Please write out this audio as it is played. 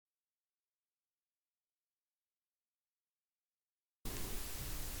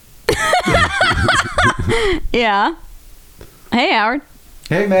Yeah. Hey, Howard.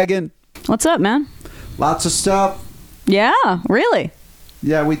 Hey, Megan. What's up, man? Lots of stuff. Yeah, really?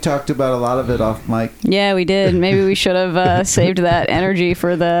 Yeah, we talked about a lot of it off mic. Yeah, we did. Maybe we should have saved that energy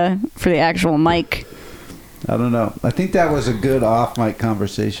for the actual mic. I don't know. I think that was a good off mic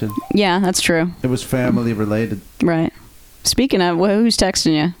conversation. Yeah, that's true. It was family related. Right. Speaking of, who's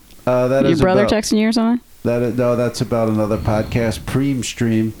texting you? That Your is brother about, texting you or something? No, that's about another podcast, Preem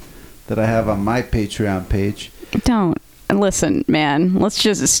Stream, that I have on my Patreon page. Don't. Listen, man. Let's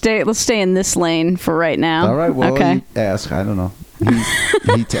stay in this lane for right now. All right. Well, okay. you ask. I don't know. He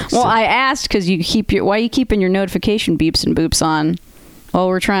texted. Well, I asked because why are you keeping your notification beeps and boops on while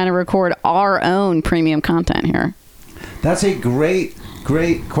we're trying to record our own premium content here? That's a great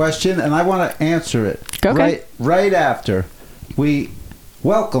question, and I want to answer it right after we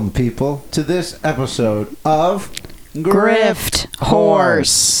welcome people to this episode of Grift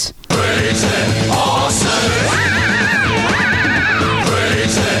Horse. Crazy awesome.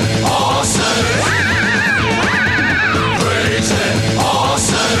 Crazy awesome. Crazy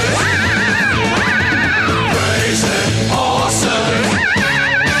awesome. Crazy awesome.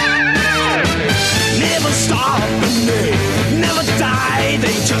 Never stop and they never die.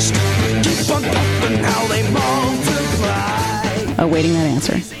 They just keep on popping how they multiply. Awaiting that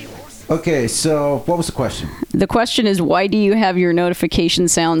answer. Okay, so what was the question? The question is, why do you have your notification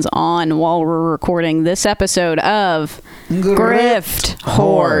sounds on while we're recording this episode of Grift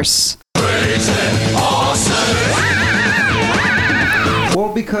Horse? Crazy awesome.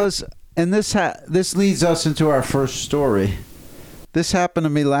 Well, because, and this leads us into our first story. This happened to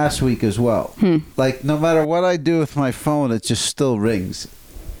me last week as well. Like, no matter what I do with my phone, it just still rings.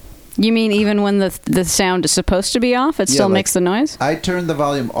 You mean even when the sound is supposed to be off, it still makes the noise? I turned the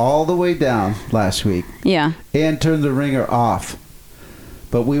volume all the way down last week. Yeah. And turned the ringer off.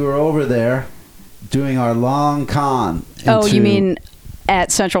 But we were over there doing our long con. Oh, you mean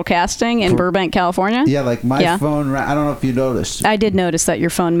at Central Casting in Burbank, California? Yeah, like my phone, I don't know if you noticed. I did notice that your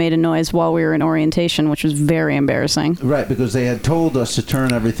phone made a noise while we were in orientation, which was very embarrassing. Right, because they had told us to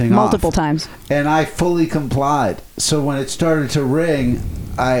turn everything off. Multiple times. And I fully complied. So when it started to ring,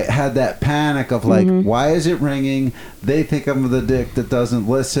 I had that panic of like, why is it ringing? They think I'm the dick that doesn't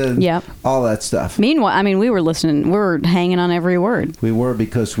listen. Yep. All that stuff. Meanwhile, I mean, we were listening. We were hanging on every word. We were,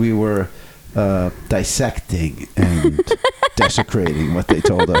 because we were dissecting and desecrating what they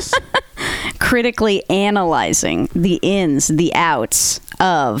told us. Critically analyzing the ins, the outs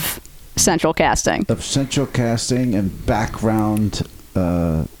of Central Casting. Of Central Casting and background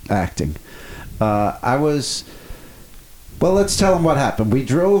acting. Well, let's tell them what happened. We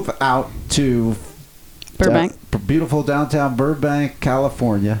drove out to Burbank. Beautiful downtown Burbank,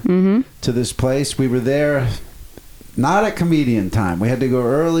 California, to this place. We were there not at comedian time. We had to go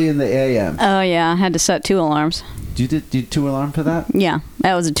early in the a.m. Oh, yeah. I had to set 2 alarms. You did 2 alarm for that? Yeah.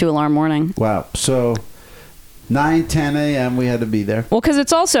 That was a 2-alarm morning. Wow. So 9, 10 a.m. we had to be there. Well, because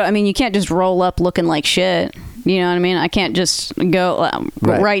it's also, I mean, you can't just roll up looking like shit. You know what I mean? I can't just go.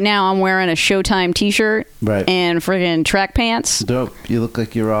 Right now, I'm wearing a Showtime T-shirt and friggin' track pants. Dope. You look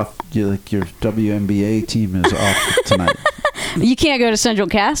like you're off. Your WNBA team is off tonight. You can't go to Central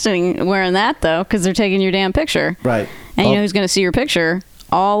Casting wearing that, though, because they're taking your damn picture. Right. And you know who's going to see your picture?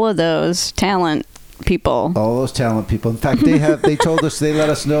 All of those talent people. All those talent people. In fact, they told us, they let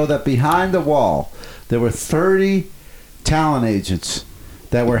us know that behind the wall, there were 30 talent agents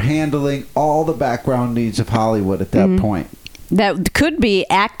that were handling all the background needs of Hollywood at that point. That could be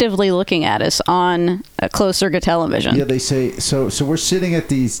actively looking at us on a closed circuit television. Yeah, they say, so we're sitting at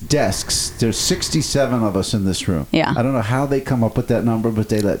these desks. There's 67 of us in this room. Yeah. I don't know how they come up with that number, but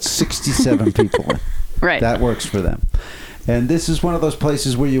they let 67 people in. Right. That works for them. And this is one of those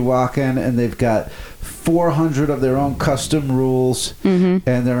places where you walk in and they've got 400 of their own custom rules, and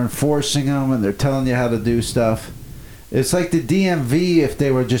they're enforcing them, and they're telling you how to do stuff. It's like the DMV if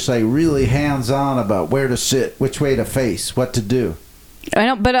they were just like really hands-on about where to sit, which way to face, what to do. I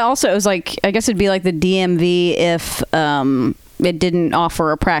know, but also it was like, I guess it'd be like the DMV if it didn't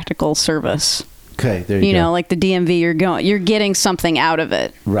offer a practical service. Okay, there you go. You know, like the DMV, you're getting something out of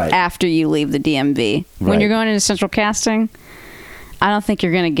it after you leave the DMV. When you're going into Central Casting, I don't think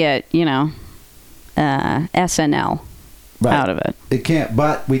you're going to get, SNL out of it. It can't,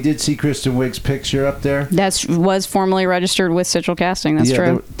 but we did see Kristen Wiig's picture up there. That was formally registered with Central Casting. That's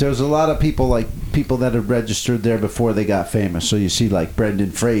true. There's a lot of people that had registered there before they got famous. So you see like Brendan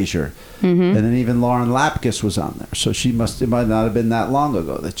Fraser, and then even Lauren Lapkus was on there. So it might not have been that long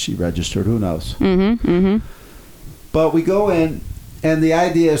ago that she registered. Who knows? But we go in, And the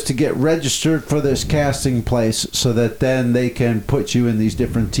idea is to get registered for this casting place so that then they can put you in these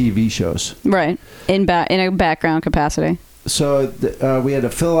different TV shows. Right. In a background capacity. So we had to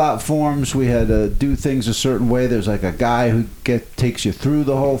fill out forms. We had to do things a certain way. There's like a guy who takes you through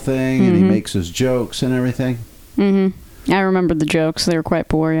the whole thing, and he makes his jokes and everything. I remember the jokes. They were quite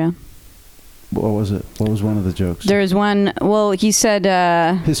poor, yeah. What was it? What was one of the jokes? There's one, well, he said...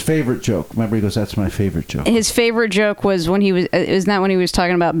 his favorite joke. Remember, he goes, that's my favorite joke. His favorite joke was when he was... Isn't that when he was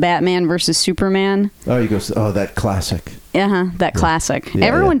talking about Batman versus Superman? Oh, he goes, oh, that classic. That classic. Yeah,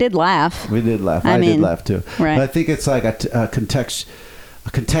 Everyone did laugh. We did laugh. I did laugh, too. Right. But I think it's like a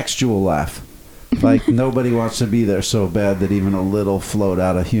contextual laugh. Like, nobody wants to be there so bad that even a little float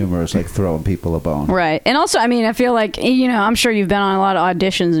out of humor is like throwing people a bone. Right. And also, I mean, I feel like, I'm sure you've been on a lot of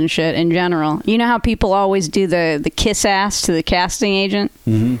auditions and shit in general. You know how people always do the kiss ass to the casting agent?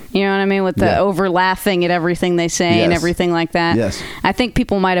 Mm-hmm. You know what I mean? With the over laughing at everything they say and everything like that. Yes. I think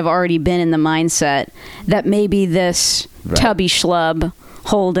people might have already been in the mindset that maybe this tubby schlub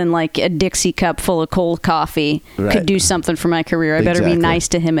holding like a Dixie cup full of cold coffee could do something for my career. I better be nice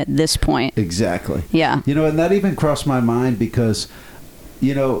to him at this point. Exactly. Yeah. And that even crossed my mind because,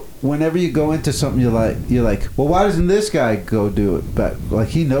 whenever you go into something, you're like, well, why doesn't this guy go do it? But like,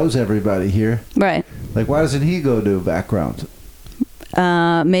 he knows everybody here. Right. Like, why doesn't he go do a background?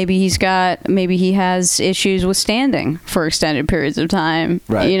 Maybe he has issues with standing for extended periods of time.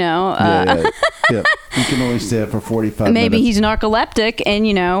 Right. Yeah. You can only stand for 45 minutes. Maybe he's narcoleptic,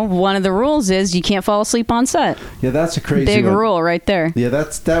 and one of the rules is you can't fall asleep on set. Yeah, that's a crazy big one. rule right there. Yeah,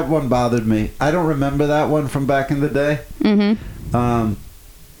 that one bothered me. I don't remember that one from back in the day. Mm-hmm.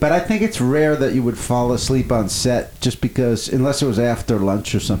 But I think it's rare that you would fall asleep on set just because, unless it was after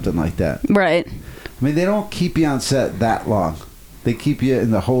lunch or something like that. Right. I mean, they don't keep you on set that long. They keep you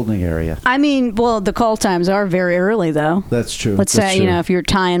in the holding area. I mean, well, the call times are very early, though. That's true. Let's say, if you're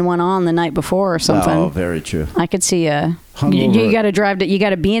tying one on the night before or something. Oh, very true. I could see you got to drive you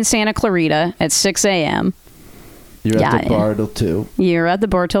got to be in Santa Clarita at 6 a.m. You're at the bar till 2. You're at the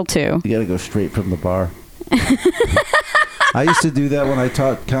bar till 2. You got to go straight from the bar. I used to do that when I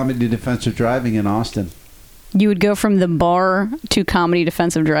taught comedy defensive driving in Austin. You would go from the bar to comedy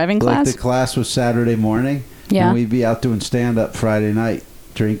defensive driving class? Like the class was Saturday morning. Yeah. And we'd be out doing stand-up Friday night,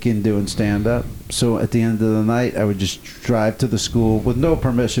 drinking, doing stand-up. So at the end of the night, I would just drive to the school with no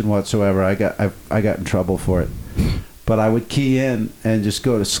permission whatsoever. I got in trouble for it. But I would key in and just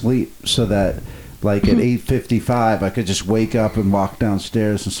go to sleep so that, like, at 8:55, I could just wake up and walk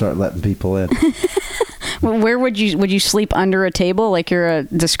downstairs and start letting people in. Where would you sleep under a table like you're a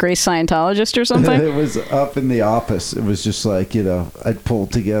disgraced Scientologist or something? It was up in the office. It was just like, I'd pull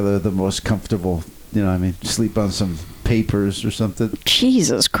together the most comfortable... sleep on some papers or something.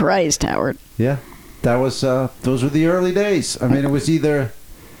 Jesus Christ, Howard. Yeah. That was, those were the early days. I mean, it was either,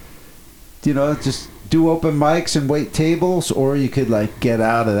 just do open mics and wait tables, or you could, like, get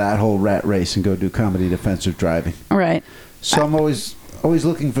out of that whole rat race and go do comedy defensive driving. Right. So I'm always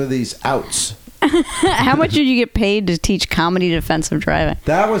looking for these outs. How much did you get paid to teach comedy defensive driving?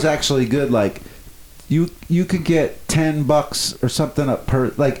 That was actually good. Like, you could get $10 or something up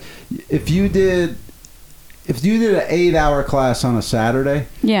per, like, if you did an 8-hour class on a Saturday,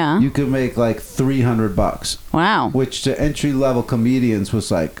 you could make like $300. Wow. Which to entry level comedians was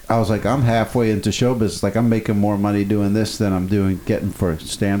like, I was like, I'm halfway into show business. Like, I'm making more money doing this than I'm getting for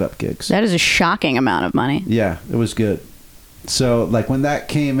stand up gigs. That is a shocking amount of money. Yeah, it was good. So like when that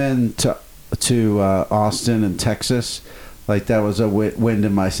came in to Austin and Texas, like that was a wind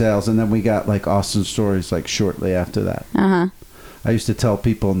in my sails. And then we got like Austin Stories like shortly after that. I used to tell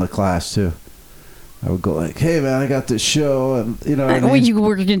people in the class too. I would go like, hey man, I got this show, and what I mean? Well, you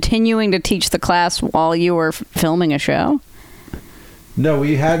were continuing to teach the class while you were filming a show? No,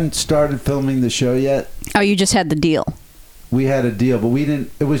 we hadn't started filming the show yet. Oh, you just had the deal. We had a deal, but we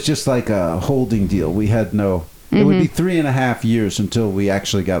didn't. It was just like a holding deal. We had no. It would be 3.5 years until we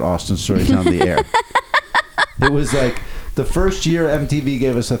actually got Austin Stories on the air. It was like the first year MTV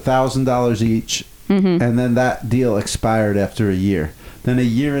gave us $1,000 each, and then that deal expired after a year. Then a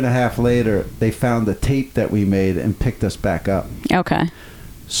year and a half later, they found the tape that we made and picked us back up. Okay.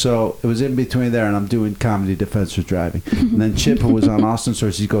 So it was in between there, and I'm doing comedy defensive driving. And then Chip, who was on Austin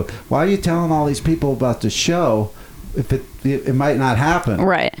Stories, he'd go, why are you telling all these people about the show if it might not happen?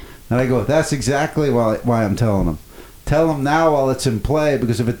 Right. And I go, that's exactly why I'm telling them. Tell them now while it's in play,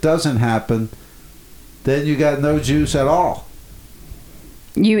 because if it doesn't happen, then you got no juice at all.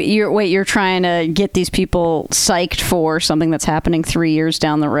 You're trying to get these people psyched for something that's happening 3 years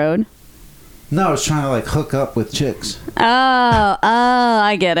down the road? No, I was trying to like hook up with chicks. Oh,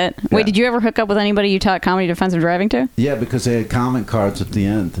 I get it. Yeah. Wait, did you ever hook up with anybody you taught comedy defensive driving to? Yeah, because they had comment cards at the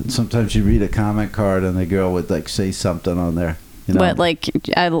end. And sometimes you read a comment card and the girl would like say something on there. You know? But like,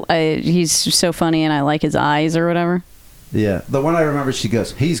 he's so funny and I like his eyes or whatever. Yeah. The one I remember, she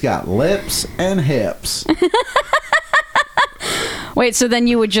goes, he's got lips and hips. Wait, so then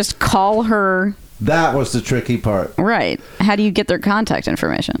you would just call her? That was the tricky part. Right. How do you get their contact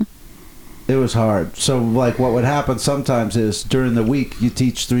information? It was hard. So, like, what would happen sometimes is during the week, you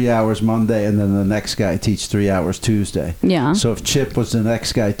teach 3 hours Monday, and then the next guy teach 3 hours Tuesday. Yeah. So if Chip was the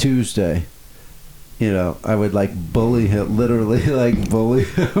next guy Tuesday, you know, I would, like, bully him, literally, like, bully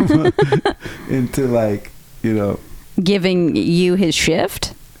him into, like, you know. Giving you his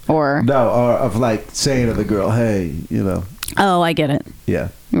shift? Or? No, or of, like, saying to the girl, hey, you know. Oh, I get it. Yeah.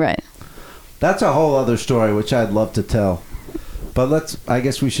 Right. That's a whole other story, which I'd love to tell. But I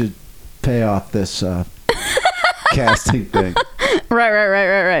guess we should pay off this casting thing.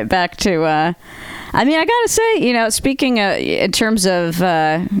 Right. Back to, I mean, I gotta say, you know, speaking in terms of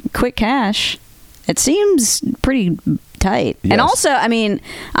quick cash, it seems pretty tight. Yes. And also, I mean,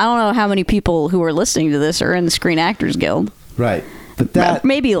 I don't know how many people who are listening to this are in the Screen Actors Guild. Right. But that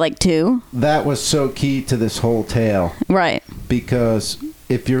maybe like 2. That was so key to this whole tale. Right. Because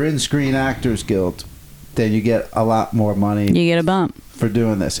if you're in Screen Actors Guild, then you get a lot more money. You get a bump for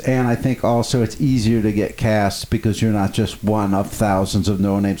doing this. And I think also it's easier to get cast because you're not just one of thousands of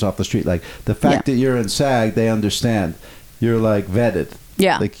no names off the street. Like the fact that you're in SAG, they understand. You're like vetted.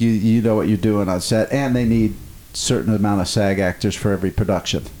 Yeah. Like you know what you're doing on set, and they need certain amount of SAG actors for every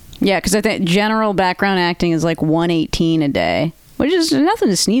production. Yeah, because I think general background acting is like $118 a day, which is nothing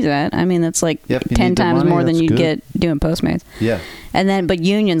to sneeze at. I mean, that's like 10 times more than you'd get doing Postmates. Yeah. And then, but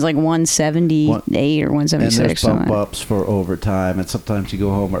union's like 178 or 176. And there's bump ups for overtime, and sometimes you go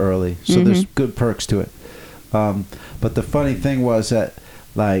home early. So there's good perks to it. But the funny thing was that,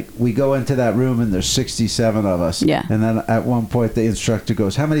 like, we go into that room and there's 67 of us. Yeah. And then at one point the instructor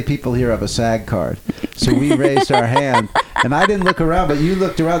goes, how many people here have a SAG card? So we raised our hand. And I didn't look around, but you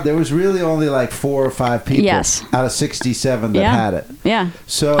looked around. There was really only like 4 or 5 people out of 67 that had it. Yeah.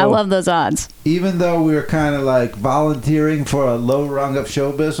 So I love those odds. Even though we were kind of like volunteering for a low rung of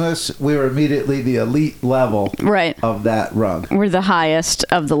show business, we were immediately the elite level of that rung. We're the highest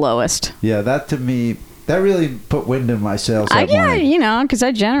of the lowest. Yeah, that to me, that really put wind in my sails that morning. You know, because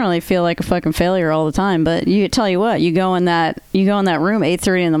I generally feel like a fucking failure all the time. But you tell you what, you go in that room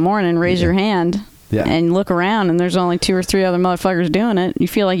 8:30 in the morning, raise your hand, and look around, and there's only 2 or 3 other motherfuckers doing it. You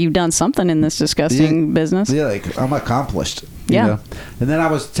feel like you've done something in this disgusting business. Yeah, like I'm accomplished. You know? And then I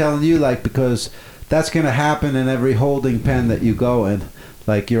was telling you, like, because that's going to happen in every holding pen that you go in.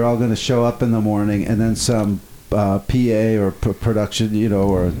 Like, you're all going to show up in the morning, and then some PA or production, you know,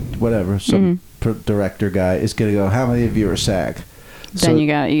 or whatever, some director guy is going to go, how many of you are SAG? Then you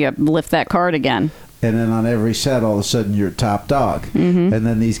got to lift that card again. And then on every set, all of a sudden, you're top dog. And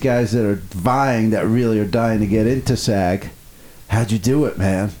then these guys that are vying, that really are dying to get into SAG, how'd you do it,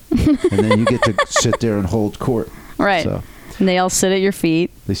 man? And then you get to sit there and hold court. Right. So, and they all sit at your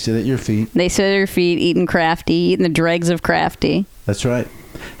feet. They sit at your feet. They sit at your feet eating Crafty, eating the dregs of Crafty. That's right.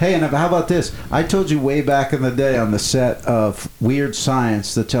 Hey, and how about this? I told you way back in the day on the set of Weird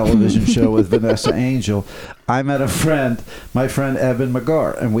Science, the television show with Vanessa Angel, I met my friend Evan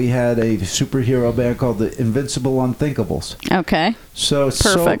McGarr, and we had a superhero band called the Invincible Unthinkables. Okay. So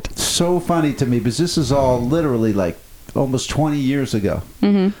perfect. So funny to me, because this is all literally like almost 20 years ago.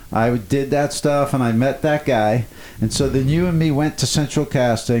 I did that stuff, and I met that guy, and so then you and me went to Central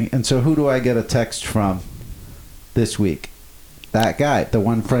Casting, and so who do I get a text from this week? That guy, the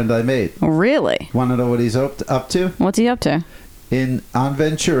one friend I made. Really? Want to know what he's up to? What's he up to? On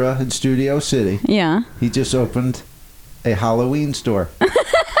Ventura in Studio City. Yeah. He just opened a Halloween store.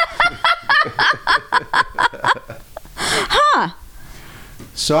 Huh.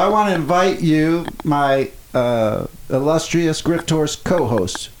 So I want to invite you, my illustrious Griftors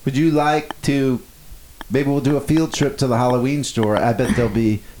co-host. Would you like to... Maybe we'll do a field trip to the Halloween store. I bet there'll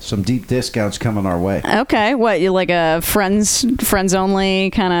be some deep discounts coming our way. Okay. What, you like a friends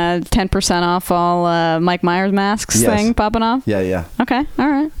only kind of 10% off all Mike Myers masks thing popping off? Yeah. Okay. All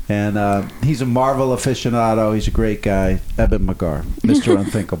right. And he's a Marvel aficionado. He's a great guy. Evan McGarr, Mr.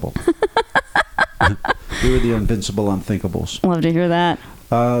 Unthinkable. We were the Invincible Unthinkables. Love to hear that.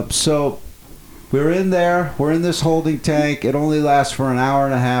 So... we're in there. We're in this holding tank. It only lasts for an hour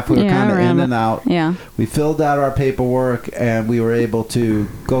and a half. We were kind of in and out. Yeah. We filled out our paperwork, and we were able to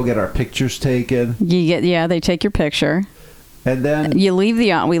go get our pictures taken. They take your picture. And then...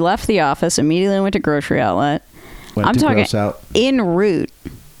 we left the office, immediately went to grocery outlet. I'm talking en route.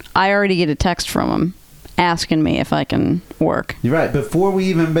 I already get a text from him asking me if I can work. You're right. Before we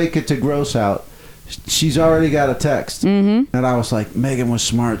even make it to Gross Out, she's already got a text. Mm-hmm. And I was like, Megan was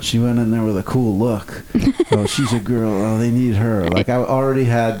smart. She went in there with a cool look. Oh, she's a girl. Oh, they need her. Like, I already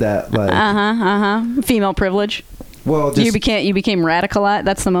had that, like... Female privilege. Well, you became radicalized.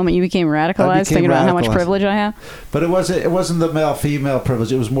 That's the moment you became radicalized, thinking about how much privilege I have. But it wasn't the male-female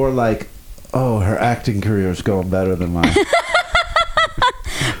privilege. It was more like, oh, her acting career is going better than mine.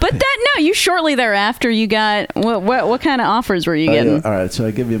 But you shortly thereafter, you got what kind of offers were you getting? Yeah. All right, so I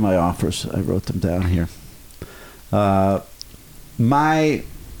give you my offers. I wrote them down here. I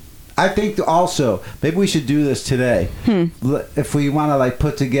think also maybe we should do this today. If we want to like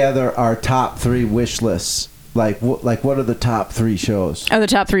put together our top 3 wish lists, like what are the top 3 shows? Oh, the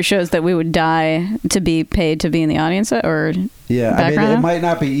top 3 shows that we would die to be paid to be in the audience at, or yeah, I mean it might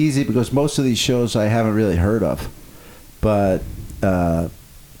not be easy because most of these shows I haven't really heard of, but.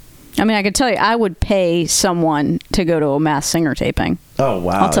 I mean, I could tell you, I would pay someone to go to a Masked Singer taping. Oh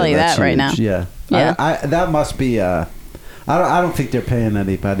wow! I'll tell you that right now. Yeah. That must be. I don't think they're paying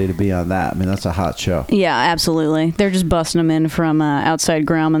anybody to be on that. I mean, that's a hot show. Yeah, absolutely. They're just busting them in from outside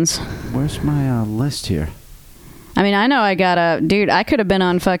Grauman's. Where's my list here? I mean, I know I got I could have been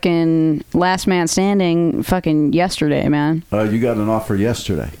on fucking Last Man Standing fucking yesterday, man. Oh, you got an offer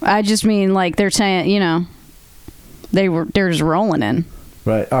yesterday. I just mean, like, they're saying, they're just rolling in.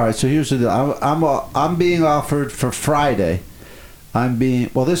 Right. All right. So here's the deal. I'm being offered for Friday.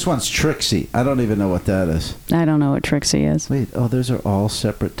 This one's Trixie. I don't even know what that is. I don't know what Trixie is. Wait. Oh, those are all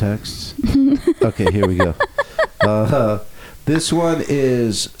separate texts. Okay. Here we go. This one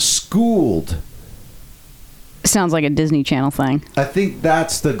is Schooled. Sounds like a Disney Channel thing. I think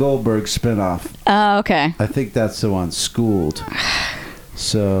that's the Goldberg spinoff. Oh, okay. I think that's the one. Schooled.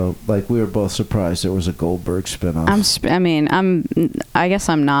 So, like, we were both surprised there was a Goldberg spinoff. I guess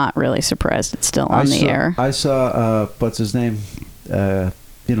I'm not really surprised it's still on the air. I saw, what's his name?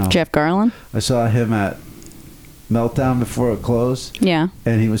 Jeff Garlin? I saw him at Meltdown before it closed. Yeah.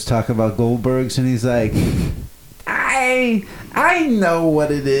 And he was talking about Goldbergs, and he's like, I know what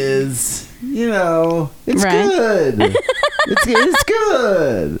it is. It's right. good. It's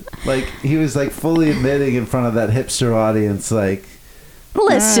good. Like, he was, like, fully admitting in front of that hipster audience, like,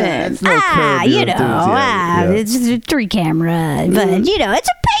 listen, it's a 3 camera, but it's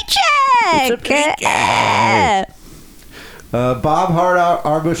a paycheck. It's a paycheck. Bob Hart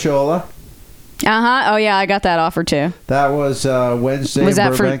Arbushola. Oh yeah, I got that offer too. That was Wednesday. Was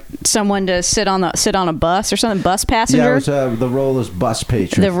that Burbank. for someone to sit on a bus or something? Bus passenger. Yeah, it was, the role is bus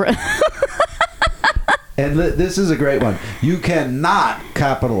patron. And this is a great one. You cannot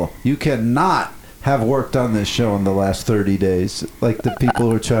have worked on this show in the last 30 days. Like the people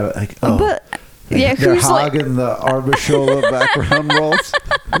who are trying to, they're hogging the Arbushola background roles.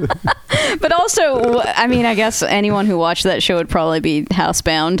 But also, I mean, I guess anyone who watched that show would probably be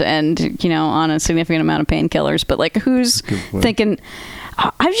housebound and, on a significant amount of painkillers. But like, who's thinking,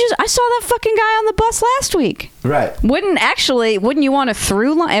 I saw that fucking guy on the bus last week. Right. Wouldn't you want a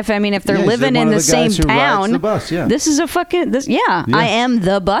through line? If they're living in the same town, the bus, yeah. This is a fucking, I am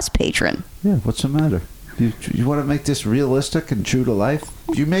the bus patron. Yeah, what's the matter? You want to make this realistic and true to life?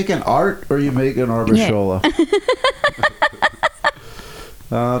 Do you make an art or you make an Arbushola?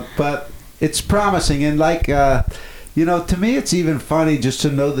 Yeah. But it's promising. And like, to me, it's even funny just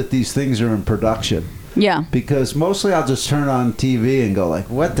to know that these things are in production. Yeah. Because mostly I'll just turn on TV and go like,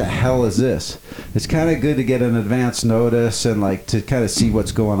 what the hell is this? It's kind of good to get an advance notice and like to kind of see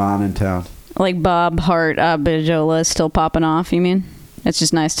what's going on in town. Like Bob Hart Arbushola is still popping off, you mean? It's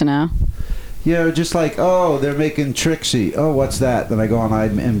just nice to know. Yeah, just like, oh, they're making Trixie. Oh, what's that? Then I go on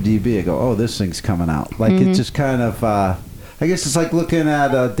IMDb. I go, oh, this thing's coming out. Like, It's just kind of, I guess it's like looking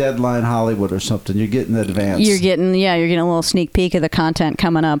at Deadline Hollywood or something. You're getting advanced. You're getting a little sneak peek of the content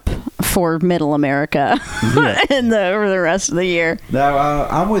coming up for Middle America over the rest of the year. Now,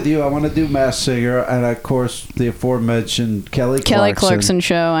 I'm with you. I want to do Masked Singer, and of course, the aforementioned Kelly Clarkson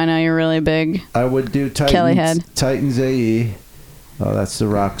show. I know you're really big. I would do Titans AE. Oh, that's The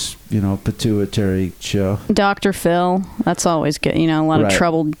Rock's, pituitary show. Dr. Phil, that's always good. A lot of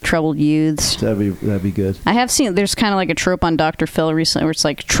troubled youths. That'd be good. I have seen there's kind of like a trope on Dr. Phil recently where it's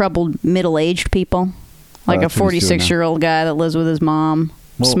like troubled middle-aged people, like a 46-year-old guy that lives with his mom,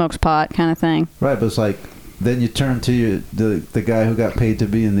 smokes pot, kind of thing. Right, but it's like then you turn to the guy who got paid to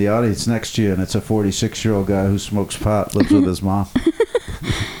be in the audience next to you, and it's a 46-year-old guy who smokes pot, lives with his mom.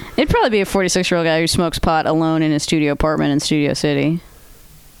 It'd probably be a 46-year-old guy who smokes pot alone in his studio apartment in Studio City.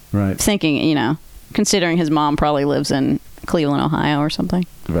 Right. Thinking, considering his mom probably lives in Cleveland, Ohio or something.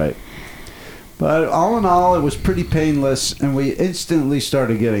 Right. But all in all, it was pretty painless, and we instantly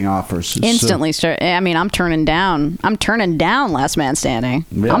started getting offers. I'm turning down Last Man Standing.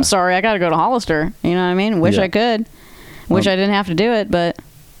 Yeah. I'm sorry, I got to go to Hollister. You know what I mean? Wish I could. Wish I didn't have to do it, but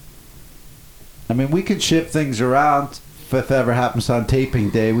I mean, we could shift things around. If it ever happens on taping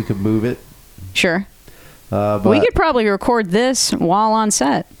day, we could move it. Sure. But, we could probably record this while on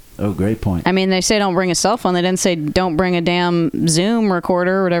set. Oh, great point. I mean, they say don't bring a cell phone. They didn't say don't bring a damn Zoom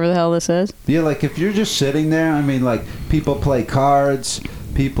recorder or whatever the hell this is. Yeah, like if you're just sitting there, I mean, like people play cards,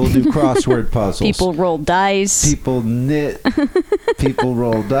 people do crossword puzzles, People roll dice. people knit, people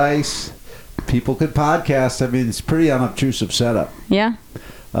roll dice, people could podcast. I mean, it's pretty unobtrusive setup. Yeah.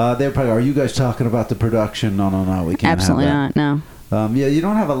 They're probably, are you guys talking about the production? No, we can't Absolutely have that. not, no. Yeah, you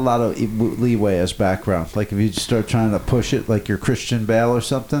don't have a lot of leeway as background. Like if you just start trying to push it like you're Christian Bale or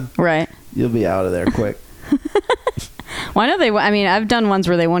something, Right. you'll be out of there quick. Well, I've done ones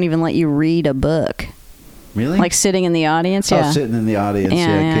where they won't even let you read a book. Really? Like sitting in the audience, Oh, yeah. sitting in the audience,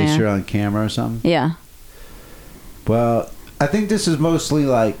 in case you're on camera or something. Yeah. Well, I think this is mostly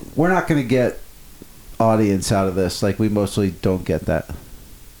like, we're not going to get audience out of this. Like we mostly don't get that.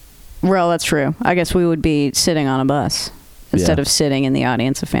 Well, that's true. I guess we would be sitting on a bus instead Yeah. of sitting in the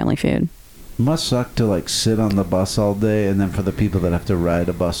audience of Family Feud. Must suck to like sit on the bus all day, and then for the people that have to ride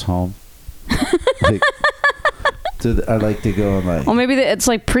a bus home. Like, I like to go and like. Well, maybe it's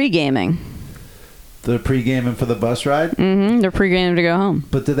like pre-gaming. They're pre-gaming for the bus ride? Mm-hmm. They're pre-gaming to go home.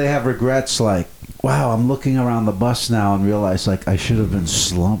 But do they have regrets like, wow, I'm looking around the bus now and realize like I should have been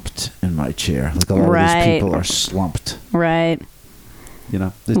slumped in my chair. Like a lot of these people are slumped. Right. You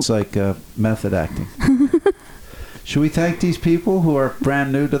know, it's like method acting. Should we thank these people who are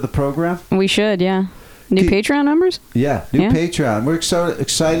brand new to the program? We should, yeah. New Patreon members? Yeah, new Patreon. We're so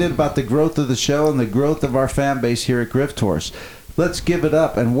excited about the growth of the show and the growth of our fan base here at Grift Horse. Let's give it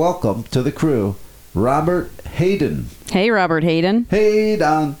up and welcome to the crew, Robert Hayden. Hey, Robert Hayden. Hey,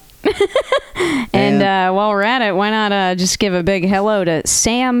 Don. And while we're at it, why not just give a big hello to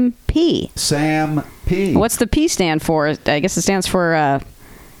Sam P. Sam P. What's the P stand for? I guess it stands for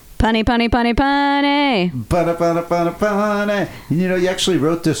punny, punny, punny, punny. Punny, punny, punny, punny. You know, you actually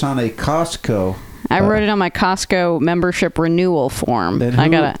wrote this on a Costco. I wrote it on my Costco membership renewal form.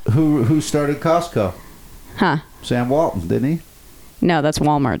 And who started Costco? Huh. Sam Walton, didn't he? No, that's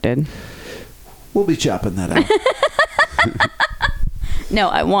Walmart, dude. We'll be chopping that out. No,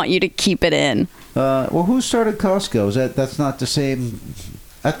 I want you to keep it in. Well, who started Costco? That's not the same.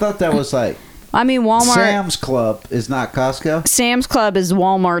 I thought that was like. I mean, Walmart. Sam's Club is not Costco. Sam's Club is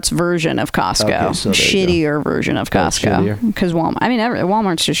Walmart's version of Costco. Okay, so shittier version of Costco. Because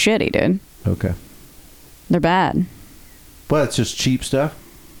Walmart's just shitty, dude. Okay. They're bad. But it's just cheap stuff.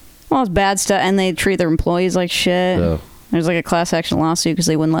 Well, it's bad stuff, and they treat their employees like shit. Oh. There's like a class action lawsuit because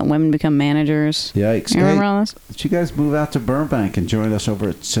they wouldn't let women become managers. Yikes. You remember all this? Did you guys move out to Burbank and join us over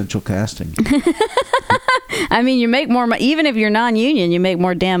at Central Casting? I mean, you make more money. Even if you're non-union, you make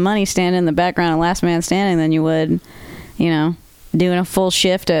more damn money standing in the background of Last Man Standing than you would, doing a full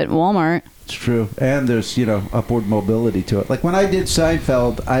shift at Walmart. It's true. And there's, upward mobility to it. Like when I did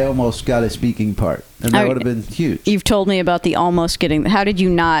Seinfeld, I almost got a speaking part. And that would have been huge. You've told me about the almost getting... How did you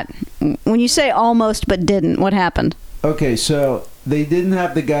not... When you say almost but didn't, what happened? Okay, so they didn't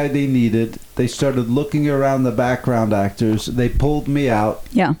have the guy they needed. They started looking around the background actors. They pulled me out.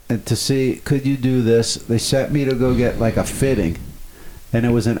 Yeah. And to see, could you do this? They sent me to go get like a fitting. And it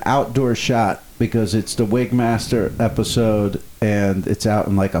was an outdoor shot because it's the Wigmaster episode and it's out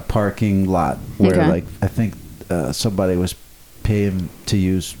in like a parking lot where like I think somebody was paying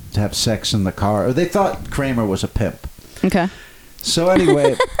to have sex in the car. Or they thought Kramer was a pimp. Okay. So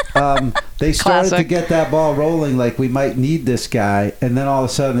anyway, they started Classic. to get that ball rolling like we might need this guy. And then all of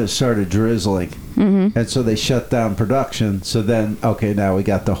a sudden it started drizzling. Mm-hmm. And so they shut down production. So then, okay, now we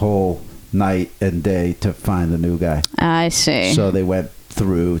got the whole night and day to find a new guy. I see. So they went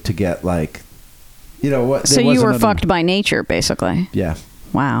through to get like, what? So you were fucked by nature, basically. Yeah.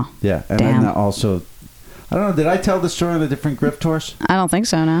 Wow. Yeah. And Damn. then also, I don't know, did I tell the story on a different Grift Horse? I don't think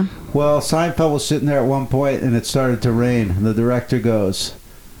so, no. Well, Seinfeld was sitting there at one point and it started to rain. And the director goes,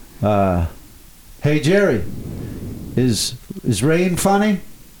 hey, Jerry, is rain funny?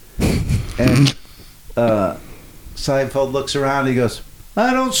 And Seinfeld looks around and he goes,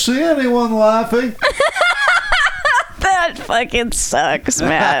 I don't see anyone laughing. That fucking sucks,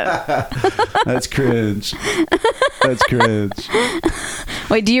 man. That's cringe. That's cringe.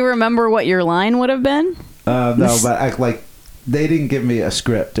 Wait, do you remember what your line would have been? No, but they didn't give me a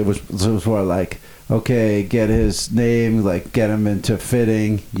script. It was more like, okay, get his name, like get him into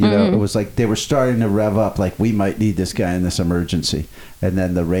fitting. It was like they were starting to rev up, like we might need this guy in this emergency. And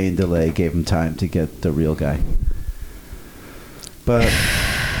then the rain delay gave them time to get the real guy. But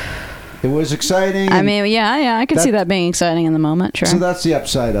it was exciting. I mean, yeah, I could see that being exciting in the moment, sure. So that's the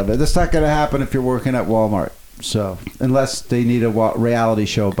upside of it. That's not going to happen if you're working at Walmart. So, unless they need a reality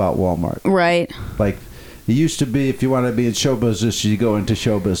show about Walmart. Right. Like, it used to be if you want to be in show business, you go into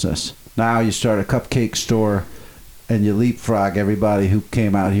show business. Now you start a cupcake store and you leapfrog everybody who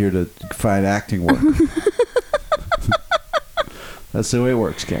came out here to find acting work. That's the way it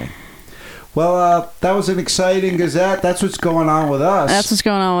works, gang. Well, that was an exciting Gazette. That's what's going on with us. That's what's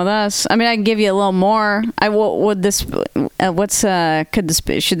going on with us. I mean, I can give you a little more. Should this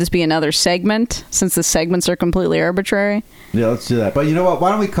be another segment, since the segments are completely arbitrary? Yeah, let's do that. But you know what?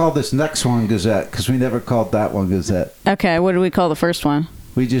 Why don't we call this next one Gazette? Because we never called that one Gazette. Okay, what did we call the first one?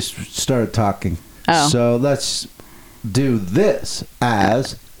 We just started talking. Oh. So let's do this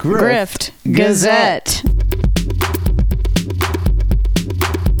as Grift Gazette.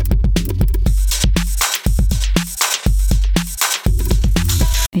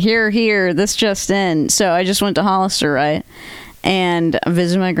 Here, this just in. So I just went to Hollister, right? And I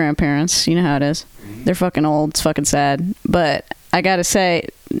visited my grandparents. You know how it is. They're fucking old. It's fucking sad. But I gotta say,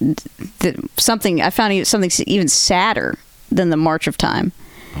 I found something even sadder than the march of time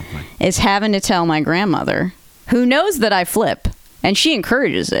is having to tell my grandmother, who knows that I flip, and she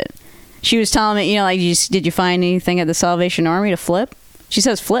encourages it. She was telling me, like, did you find anything at the Salvation Army to flip? She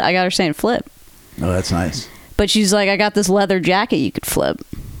says flip. I got her saying flip. Oh, that's nice. But she's like, I got this leather jacket you could flip.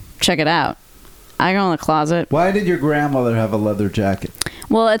 Check it out. I go in the closet. Why did your grandmother have a leather jacket?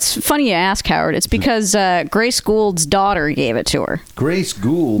 Well, it's funny you ask, Howard. It's because Grace Gould's daughter gave it to her. Grace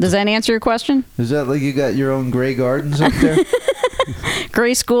Gould? Does that answer your question? Is that like you got your own Grey Gardens up there?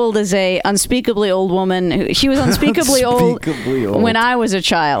 Grace Gould is a unspeakably old woman. She was unspeakably old when I was a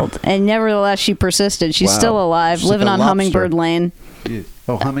child, and nevertheless she persisted. She's still alive, She's living like on Hummingbird Lane.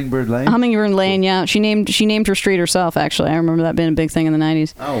 Oh, Hummingbird Lane? Hummingbird Lane, yeah. She named her street herself, actually. I remember that being a big thing in the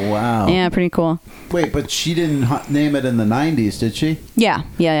 90s. Oh, wow. Yeah, pretty cool. Wait, but she didn't name it in the 90s, did she? Yeah.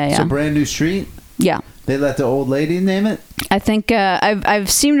 It's a brand new street? Yeah. They let the old lady name it? I think I've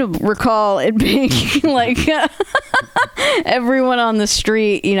seemed to recall it being like everyone on the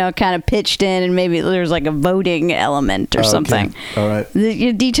street, kind of pitched in, and maybe there's like a voting element or something. Okay. All right.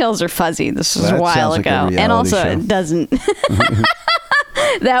 The details are fuzzy. This was a while ago, and also show. It doesn't.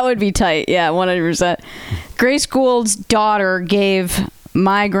 That would be tight. Yeah, 100%. Grace Gould's daughter gave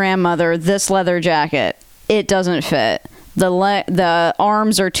my grandmother this leather jacket. It doesn't fit. The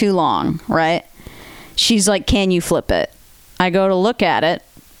arms are too long, right? She's like, can you flip it? I go to look at it.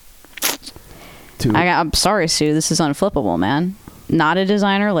 I'm sorry, Sue. This is unflippable, man. Not a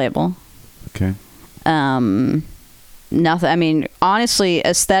designer label. Okay. Nothing. I mean, honestly,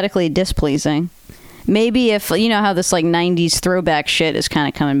 aesthetically displeasing. Maybe if, how this like 90s throwback shit is kind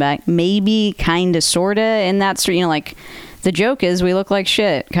of coming back. Maybe kind of, sort of. And that's, like the joke is we look like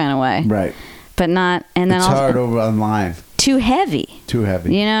shit kind of way. Right. But not. And then it's hard over online. Too heavy. Too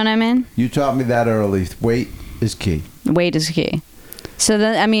heavy. You know what I mean? You taught me that early. Weight is key. Weight is key. So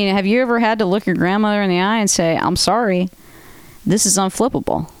then, I mean, have you ever had to look your grandmother in the eye and say, I'm sorry, this is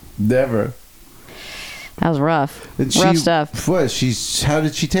unflippable? Never. That was rough. Rough stuff. How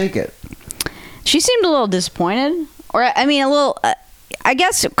did she take it? She seemed a little disappointed. Or, I mean, a little... I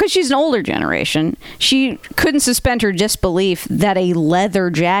guess because she's an older generation, she couldn't suspend her disbelief that a leather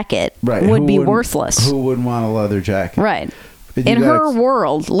jacket would be worthless. Who wouldn't want a leather jacket? Right. In her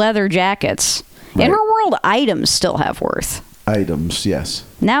world, leather jackets, in her world, items still have worth. Items, yes.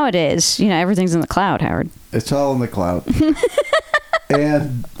 Nowadays, everything's in the cloud, Howard. It's all in the cloud.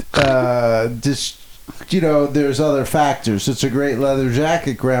 And just... there's other factors. It's a great leather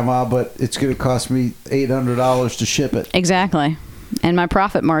jacket, Grandma, but it's going to cost me $800 to ship it. Exactly. And my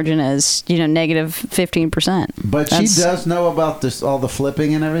profit margin is, negative 15%. But she does know about this, all the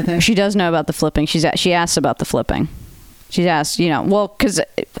flipping and everything? She does know about the flipping. She asks about the flipping. She's asked, because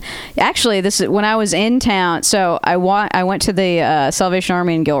actually this is when I was in town. So I went to the Salvation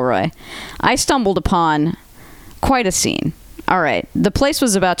Army in Gilroy. I stumbled upon quite a scene. All right. The place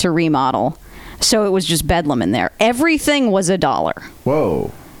was about to remodel. So it was just bedlam in there. Everything was $1.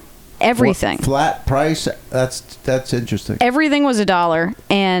 Whoa. Everything. Flat price? That's interesting. Everything was $1,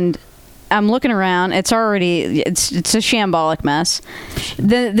 and I'm looking around. It's a shambolic mess.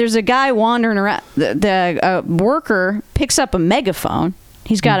 There's a guy wandering around. The worker picks up a megaphone.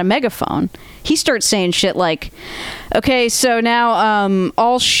 He's got a megaphone. He starts saying shit like, okay, so now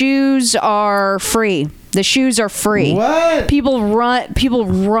all shoes are free. The shoes are free. What? People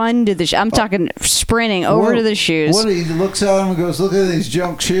run to the I'm talking sprinting over to the shoes. What? He looks at them and goes, "Look at these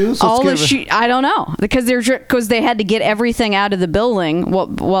junk shoes." All the shoes. I don't know, because they had to get everything out of the building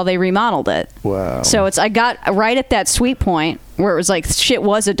while they remodeled it. Wow. So I got right at that sweet point where it was like shit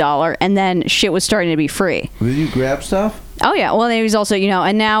was $1 and then shit was starting to be free. Did you grab stuff? Oh yeah. Well, there was also,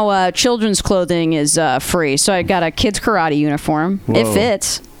 and now children's clothing is free. So I got a kid's karate uniform. Whoa. It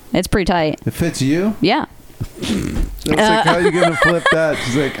fits. It's pretty tight. It fits you? Yeah. It's like, how are you gonna flip that?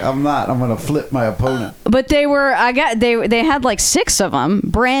 She's like, I'm not. I'm gonna flip my opponent. But they had like 6 of them,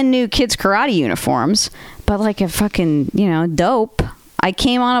 brand new kids karate uniforms, but like a fucking, dope. I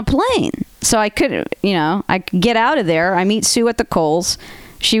came on a plane, so I could, I could get out of there. I meet Sue at the Kohl's.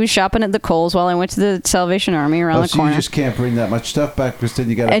 She was shopping at the Kohl's while I went to the Salvation Army around the corner. You just can't bring that much stuff back because then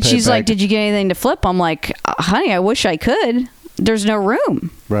you got to. And she's like, "Did you get anything to flip?" I'm like, "Honey, I wish I could. There's no room."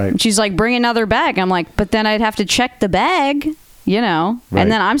 Right. And she's like, "Bring another bag." I'm like, "But then I'd have to check the bag, Right.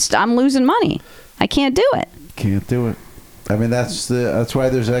 and then I'm losing money. I can't do it." Can't do it. I mean, that's why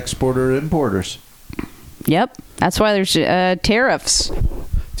there's exporter importers. Yep. That's why there's tariffs.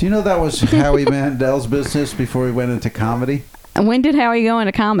 Do you know that was Howie Mandel's business before he went into comedy? And when did Howie go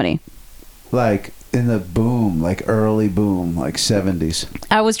into comedy? Like in the boom, like early boom, like 70s.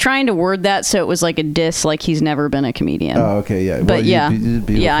 I was trying to word that so it was like a diss, like he's never been a comedian. Oh, okay, yeah. But you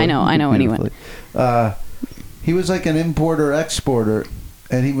did I know anyone. He was like an importer exporter,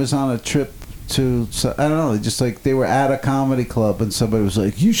 and he was on a trip to, I don't know, just like they were at a comedy club, and somebody was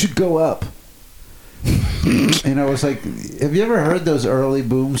like, "You should go up." And I was like, have you ever heard those early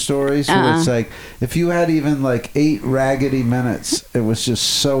boom stories where it's like, if you had even like 8 raggedy minutes, it was just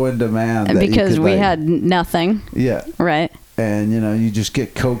so in demand that because you could, we like, had nothing. Yeah. Right. And you just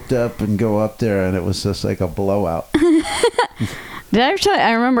get coked up and go up there, and it was just like a blowout. Did I ever tell you?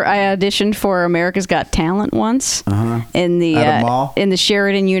 I remember I auditioned for America's Got Talent once in the At a mall? in the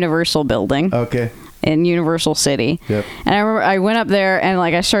Sheridan Universal building. Okay. In Universal City. Yep. And I remember I went up there and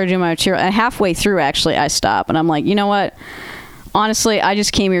like I started doing my material, and halfway through actually I stopped and I'm like, you know what? Honestly, I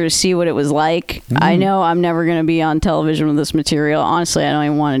just came here to see what it was like. I know I'm never going to be on television with this material. Honestly, I don't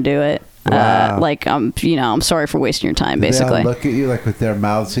even want to do it. Wow. Like I'm sorry for wasting your time, basically. They look at you like with their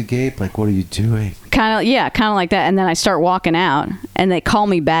mouths agape, like, what are you doing? Kind of like that. And then I start walking out and they call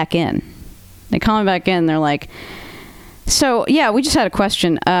me back in. They're like, "So, yeah, we just had a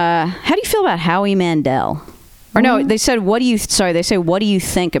question. How do you feel about Howie Mandel?" Or no, they said, what do you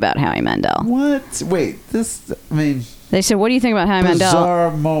think about Howie Mandel? What? Wait, they said, what do you think about Howie Mandel?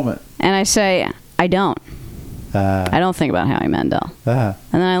 Bizarre moment. And I say, I don't. I don't think about Howie Mandel. And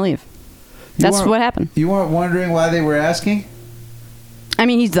then I leave. That's what happened. You weren't wondering why they were asking? I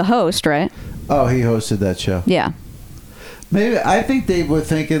mean, he's the host, right? Oh, he hosted that show. Yeah. Maybe I think they were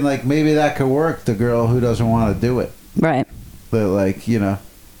thinking like maybe that could work. The girl who doesn't want to do it, right? But like you'd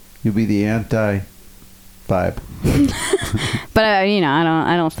be the anti-vibe. But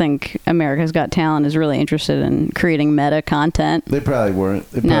I don't think America's Got Talent is really interested in creating meta content. They probably weren't.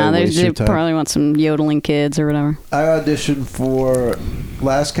 They probably want some yodeling kids or whatever. I auditioned for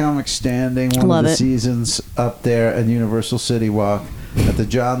Last Comic Standing, one of the seasons up there at Universal City Walk. At the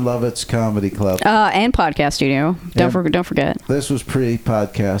John Lovitz Comedy Club. And Podcast Studio. Don't forget. This was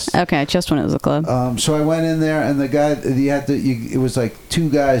pre-podcast. Okay, just when it was a club. So I went in there, and the guy, it was like 2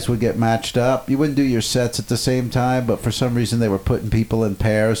 guys would get matched up. You wouldn't do your sets at the same time, but for some reason they were putting people in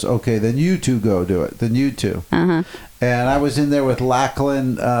pairs. Okay, then you 2 go do it. Then you 2. And I was in there with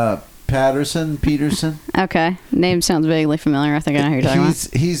Lachlan Peterson. Okay. Name sounds vaguely familiar. I think I know who you're talking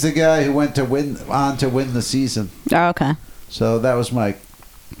about. He's the guy who went to win the season. Oh, okay. So that was my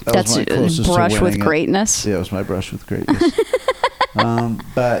closest brush with greatness. Yeah, it was my brush with greatness.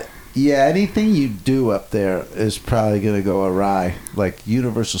 But yeah, anything you do up there is probably going to go awry. Like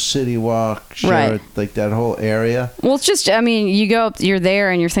Universal City Walk, right? Like that whole area. Well, it's just, you go up, you're there,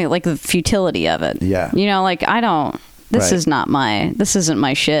 and you're thinking like the futility of it. Yeah. Like I don't. This isn't my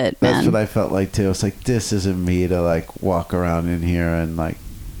shit, man. That's what I felt like too. It's like this isn't me to like walk around in here and like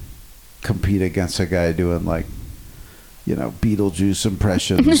compete against a guy doing like, Beetlejuice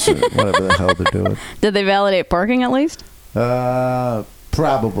impressions or whatever the hell they're doing. Did they validate parking at least?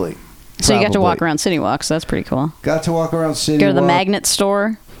 Probably. So you got to walk around City Walk, so that's pretty cool. Got to walk around City Walk. Go to the Magnet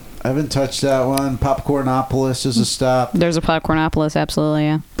store. I haven't touched that one. Popcornopolis is a stop. There's a Popcornopolis, absolutely,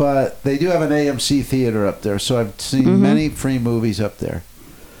 yeah. But they do have an AMC theater up there, so I've seen many free movies up there.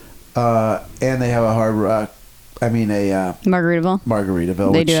 And they have a Hard Rock. Margaritaville.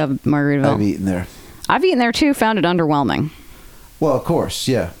 Margaritaville. They do have Margaritaville. I've eaten there. I've eaten there too. Found it underwhelming. Well, of course,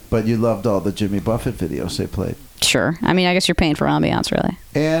 yeah. But you loved all the Jimmy Buffett videos they played. Sure. I mean, I guess you're paying for ambiance, really.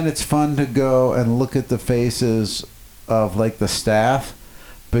 And it's fun to go and look at the faces of like the staff,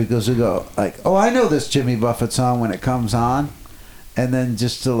 because you go like, oh, I know this Jimmy Buffett song when it comes on, and then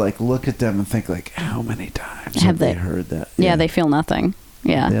just to like look at them and think like, how many times have they heard that? Yeah, they feel nothing.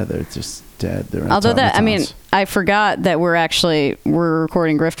 Yeah. Yeah, they're just dead. They're Although that, I mean, I forgot that we're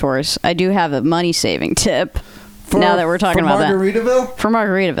recording Grift Tours. I do have a money saving tip. Now that we're talking about Margaritaville? For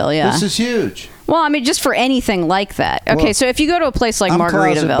Margaritaville, yeah. This is huge. Well, I mean, just for anything like that. Okay, well, so if you go to a place like I'm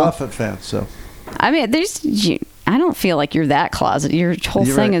Margaritaville, a Buffett fan, so I mean, I don't feel like you're that closet. Your whole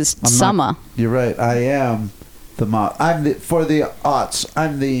thing is summer. You're right. I am for the aughts.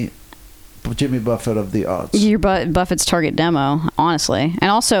 I'm the Jimmy Buffett of the aughts. You're Buffett's target demo, honestly,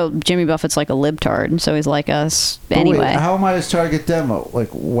 and also Jimmy Buffett's like a libtard, so he's like us anyway. Wait, how am I his target demo? Like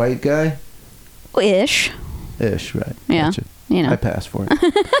white guy? Ish, right? Yeah. Gotcha. You know. I pass for it.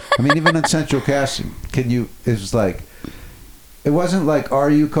 I mean, even in Central Casting, it was like, it wasn't like, are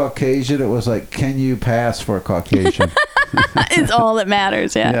you Caucasian? It was like, can you pass for Caucasian? It's all that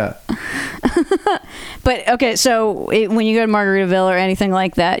matters, yeah. But, okay, so when you go to Margaritaville or anything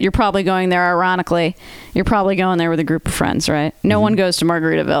like that, you're probably going there, ironically, you're probably going there with a group of friends, right? No one goes to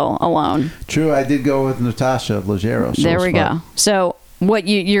Margaritaville alone. True, I did go with Natasha Leggero. So there we go. So what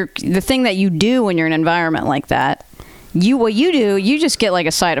the thing that you do when you're in an environment like that, you just get like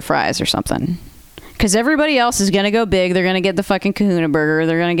a side of fries or something. Because everybody else is going to go big. They're going to get the fucking Kahuna Burger.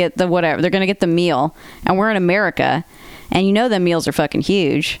 They're going to get the whatever. They're going to get the meal. And we're in America. And you know them meals are fucking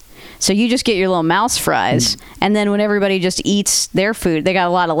huge. So you just get your little mouse fries. And then when everybody just eats their food, they got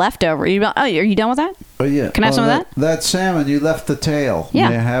a lot of leftover. Are you done with that? Oh, yeah. Can I have some of that? That salmon, you left the tail. Yeah.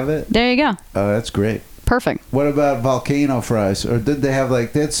 May I have it? There you go. Oh, that's great. Perfect. What about volcano fries? Or did they have they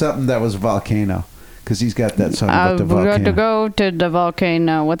had something that was volcano? Because he's got that song about the volcano. We got to go to the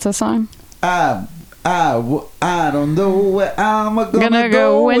volcano. What's the song? I don't know where I'm gonna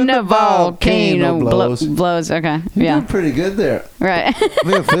go when the volcano blows. Okay, You're doing pretty good there. Right.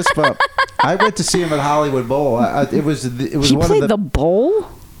 We have fist bump. I went to see him at Hollywood Bowl. It was he one played of the bowl,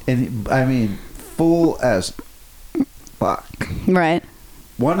 and I mean, full as fuck. Right.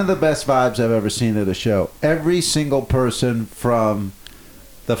 One of the best vibes I've ever seen at a show. Every single person from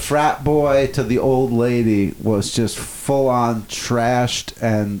the frat boy to the old lady was just full on trashed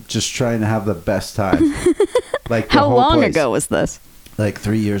and just trying to have the best time. Like how long ago was this? Like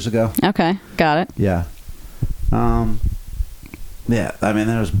 3 years ago. Okay, got it. Yeah. Yeah, I mean,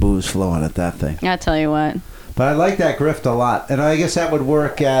 there was booze flowing at that thing. I tell you what. But I like that grift a lot. And I guess that would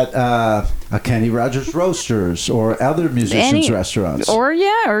work at a Kenny Rogers Roasters or other musicians' restaurants. Or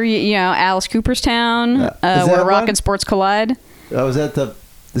Alice Cooperstown, where Rock and Sports collide. Oh,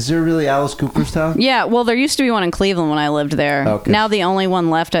 is there really Alice Cooperstown? Yeah, well, there used to be one in Cleveland when I lived there. Okay. Now the only one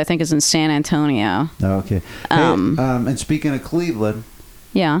left, I think, is in San Antonio. Okay. And speaking of Cleveland,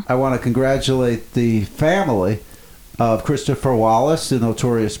 yeah, I want to congratulate the family of Christopher Wallace, the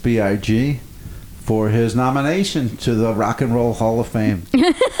Notorious B.I.G., for his nomination to the Rock and Roll Hall of Fame.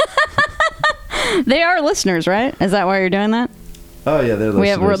 They are listeners, right? Is that why you're doing that? Oh, yeah, they're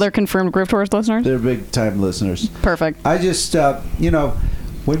listeners. They're confirmed Grift Tours listeners? They're big-time listeners. Perfect. I just,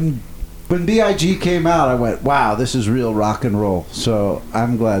 when B.I.G. came out, I went, wow, this is real rock and roll. So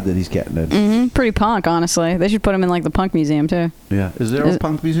I'm glad that he's getting it. Mm-hmm. Pretty punk, honestly. They should put him in, the punk museum, too. Yeah. Is there a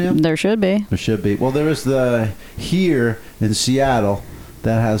punk museum? There should be. There should be. Well, there is here in Seattle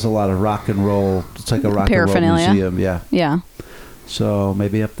that has a lot of rock and roll. It's like a rock and roll museum. Yeah. Yeah. So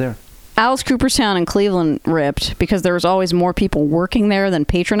maybe up there. Alice Cooperstown in Cleveland ripped because there was always more people working there than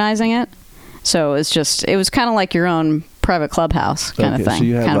patronizing it. So it was kind of like your own private clubhouse kind of thing. So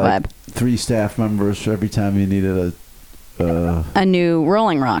you had kind of vibe. 3 staff members every time you needed a new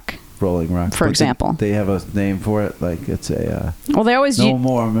Rolling Rock. For example. They have a name for it. Like it's a... well, they always... No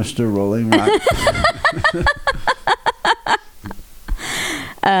more Mr. Rolling Rock.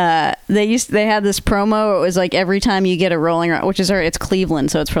 They had this promo. It was like every time you get a Rolling Rock, it's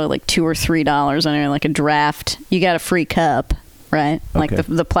Cleveland, so it's probably like $2 or $3, and like a draft, you got a free cup, right? Okay. Like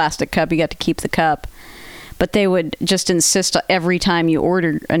the plastic cup, you got to keep the cup. But they would just insist every time you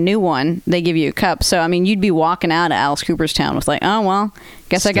order a new one, they give you a cup. So I mean, you'd be walking out of Alice Cooperstown with like, oh well,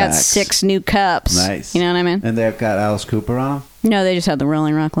 guess I got 6 new cups. Nice. You know what I mean? And they've got Alice Cooper on them. No, they just had the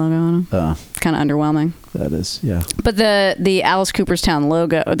Rolling Rock logo on them. Kind of underwhelming. That is, yeah. But the Alice Cooperstown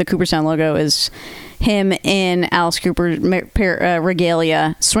logo, the Cooperstown logo, is him in Alice Cooper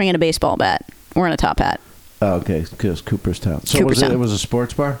regalia, swinging a baseball bat, wearing a top hat. Oh, okay, because Cooperstown. So Cooperstown. It was a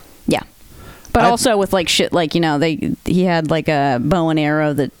sports bar? Yeah. But also with like shit, like, he had like a bow and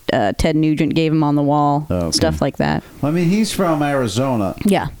arrow that Ted Nugent gave him on the wall, stuff like that. Well, I mean, he's from Arizona.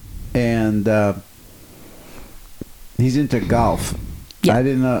 Yeah. And He's into golf. Yeah. I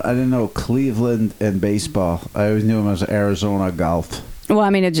didn't know Cleveland and baseball. I always knew him as Arizona golf. Well, I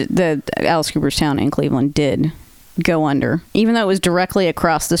mean, the Alice Cooperstown in Cleveland did go under, even though it was directly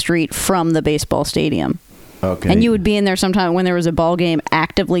across the street from the baseball stadium. Okay. And you would be in there sometime when there was a ball game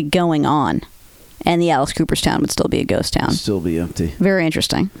actively going on, and the Alice Cooperstown would still be a ghost town. Still be empty. Very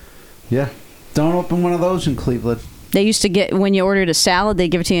interesting. Yeah. Don't open one of those in Cleveland. They used to get, when you ordered a salad, they'd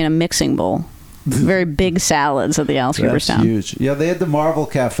give it to you in a mixing bowl. Very big salads at the Alice Cooperstown. That's huge. Yeah, they had the Marvel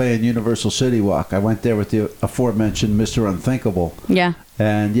Cafe in Universal City Walk. I went there with the aforementioned Mr. Unthinkable. Yeah.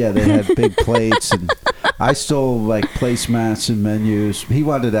 And yeah, they had big plates, and I stole like placemats and menus. He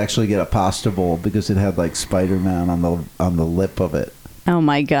wanted to actually get a pasta bowl because it had like Spider-Man on the lip of it. Oh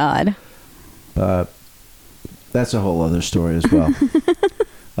my God. That's a whole other story as well.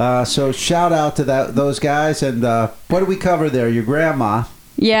 So shout out to those guys. And what did we cover there? Your grandma.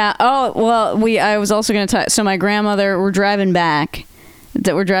 Yeah. Oh, well, I was also going to talk. So my grandmother, we're driving back.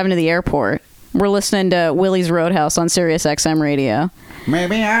 We're driving to the airport. We're listening to Willie's Roadhouse on Sirius XM radio.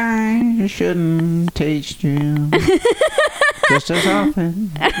 Maybe I shouldn't taste you just as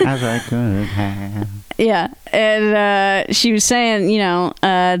often as I could have. Yeah. And she was saying,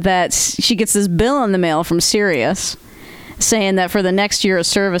 that she gets this bill in the mail from Sirius saying that for the next year of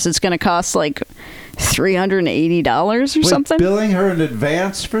service, it's going to cost like $380 or something. Billing her in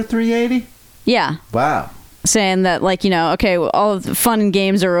advance for $380? Yeah. Wow. Saying that, like, okay, well, all of the fun and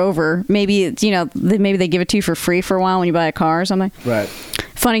games are over. Maybe, maybe they give it to you for free for a while when you buy a car or something. Right.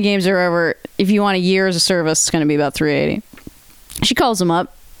 Fun and games are over. If you want a year's of service, it's going to be about $380. She calls them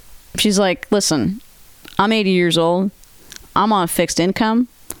up. She's like, listen, I'm 80 years old. I'm on fixed income.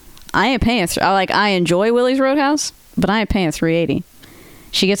 I ain't paying. I enjoy Willie's Roadhouse, but I ain't paying $380.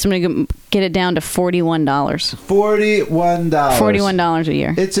 She gets them to get it down to $41. $41. $41 a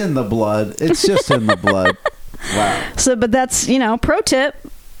year. It's in the blood. It's just in the blood. Wow. So, but that's, pro tip.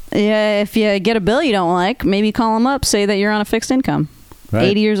 Yeah, if you get a bill you don't like, maybe call them up, say that you're on a fixed income. Right.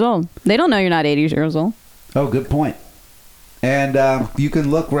 80 years old. They don't know you're not 80 years old. Oh, good point. And you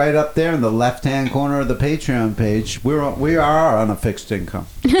can look right up there in the left-hand corner of the Patreon page. We are on a fixed income.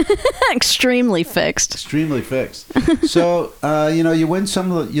 Extremely fixed. Extremely fixed. So, you win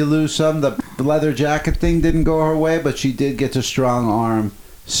some, you lose some. The leather jacket thing didn't go her way, but she did get to strong arm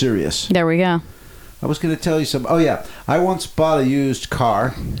Sirius. There we go. I was going to tell you something. Oh, yeah. I once bought a used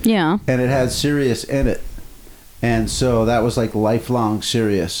car. Yeah. And it had Sirius in it. And so that was like lifelong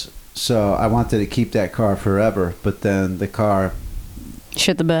Sirius. So I wanted to keep that car forever, but then the car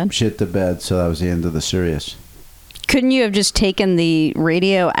shit the bed. So that was the end of the Sirius. Couldn't you have just taken the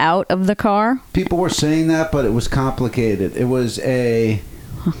radio out of the car? People were saying that, but it was complicated. It was a...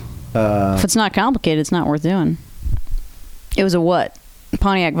 if it's not complicated, it's not worth doing. It was a what?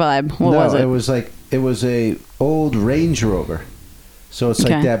 Pontiac Vibe. What was it? No, it was a old Range Rover. So it's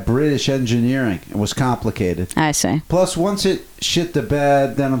like that British engineering. It was complicated. I see. Plus, once it shit the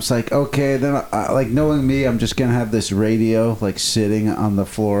bed, then I'm like, okay, then like knowing me, I'm just gonna have this radio like sitting on the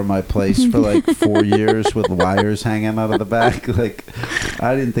floor of my place for like 4 years with wires hanging out of the back. Like,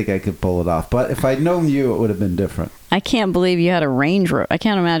 I didn't think I could pull it off. But if I'd known you, it would have been different. I can't believe you had a Range Rover. I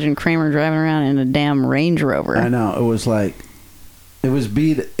can't imagine Kramer driving around in a damn Range Rover. I know. It was like, it was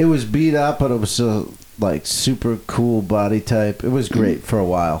beat up, but it was like super cool body type. It was great for a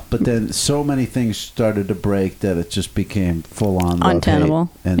while, but then so many things started to break that it just became full on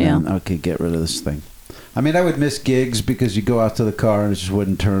untenable. And then okay, get rid of this thing. I mean, I would miss gigs because you go out to the car and it just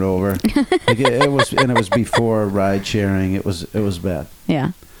wouldn't turn over. Like it was before ride sharing. It was bad.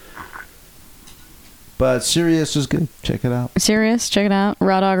 Yeah. But Sirius is good. Check it out. Sirius, check it out.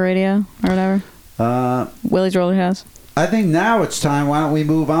 Raw Dog Radio or whatever. Willie's Roadhouse. I think now it's time. Why don't we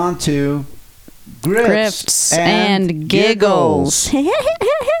move on to Grifts and Giggles. Can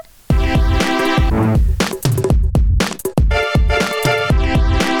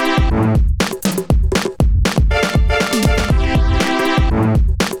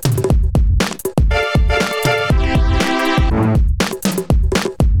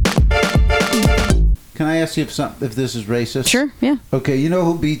I ask you if this is racist? Sure, yeah. Okay, you know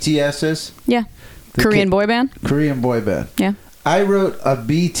who BTS is? Yeah. Korean boy band? Korean boy band. Yeah. I wrote a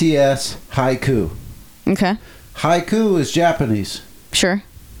BTS haiku. Okay. Haiku is Japanese. Sure.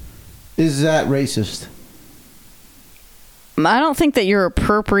 Is that racist? I don't think that you're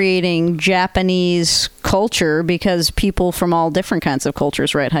appropriating Japanese culture because people from all different kinds of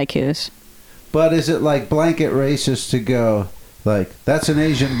cultures write haikus. But is it like blanket racist to go, like, that's an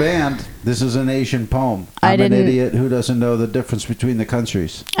Asian band, this is an Asian poem? I'm an idiot who doesn't know the difference between the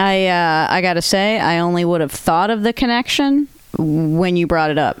countries. I gotta say, I only would have thought of the connection when you brought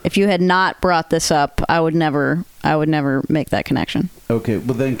it up. If you had not brought this up, I would never I would never make that connection. Okay,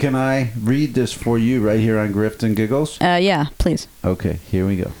 well then can I read this for you right here on Grift and Giggles? Yeah, please. Okay, here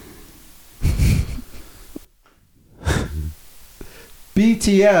we go.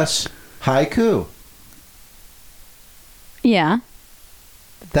 BTS haiku. Yeah.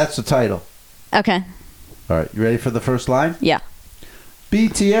 That's the title. Okay. All right, you ready for the first line? Yeah.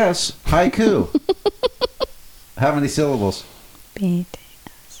 BTS haiku. How many syllables?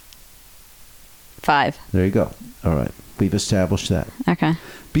 BTS. 5. There you go. All right, we've established that. Okay.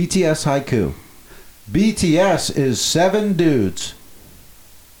 BTS haiku. BTS is 7 dudes.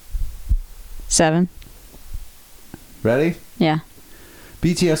 7. Ready? Yeah.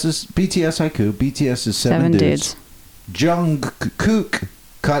 BTS haiku. BTS is 7 dudes. Jungkook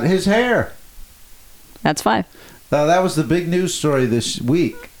cut his hair. That's 5. Now that was the big news story this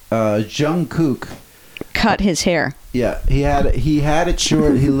week. Jungkook cut his hair. Yeah, he had it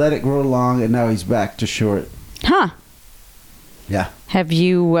short. He let it grow long, and now he's back to short. Huh. Yeah. Have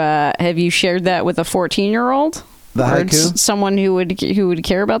you shared that with a 14-year-old? The haiku? Someone who would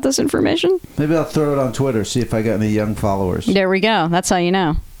care about this information? Maybe I'll throw it on Twitter, see if I got any young followers. There we go. That's how you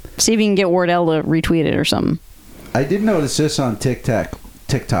know. See if you can get Wardell to retweet it or something. I did notice this on TikTok.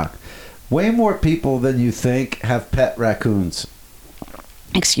 Way more people than you think have pet raccoons.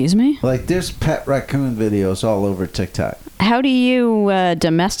 Excuse me? Like, there's pet raccoon videos all over TikTok. How do you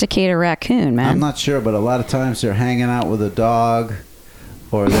domesticate a raccoon, man? I'm not sure, but a lot of times they're hanging out with a dog,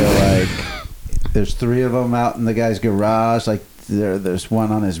 or they're like, there's 3 of them out in the guy's garage. Like, there's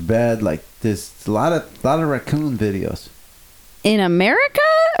one on his bed. Like, there's a lot of raccoon videos. In America,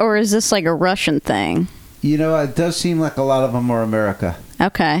 or is this like a Russian thing? You know, it does seem like a lot of them are America.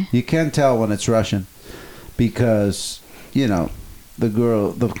 Okay. You can tell when it's Russian because, you know,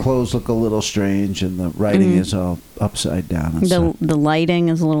 the clothes look a little strange and the writing is all upside down. And the lighting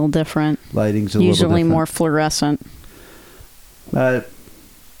is a little different. Lighting's a little different. Usually more fluorescent.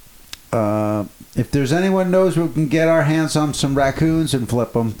 If there's anyone knows who can get our hands on some raccoons and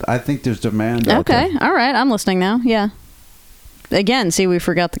flip them, I think there's demand out there. Okay. All right. I'm listening now. Yeah. Again, see, we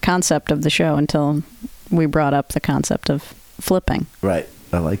forgot the concept of the show until we brought up the concept of flipping. Right.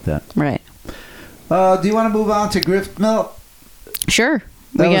 I like that. Right. Do you want to move on to Grift Mill? Sure.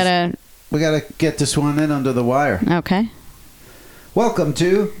 We gotta get this one in under the wire. Okay. Welcome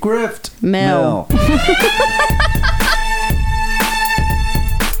to Grift Mill.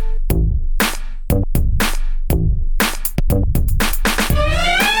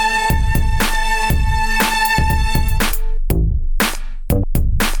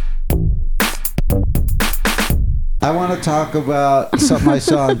 I want to talk about something I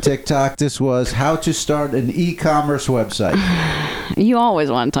saw on TikTok. This was how to start an e-commerce website. You always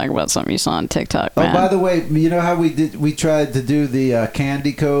want to talk about something you saw on TikTok, man. Oh, by the way, you know how we tried to do the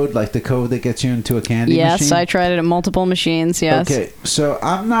candy code, like the code that gets you into a candy machine? Yes, I tried it at multiple machines, yes. Okay, so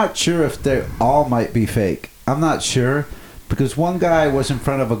I'm not sure if they all might be fake. I'm not sure, because one guy was in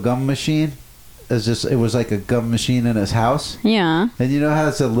front of a gum machine. It was like a gum machine in his house. Yeah. And you know how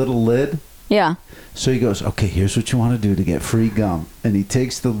it's a little lid? Yeah. So he goes, okay, here's what you want to do to get free gum. And he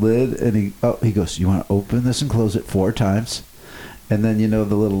takes the lid and he goes, you want to open this and close it 4 times? And then, you know,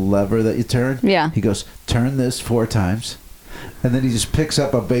 the little lever that you turn? Yeah. He goes, turn this 4 times. And then he just picks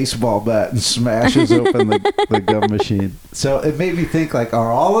up a baseball bat and smashes open the gum machine. So it made me think, like,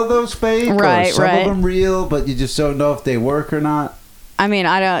 are all of those fake? Right, or some right. of them real, but you just don't know if they work or not? I mean,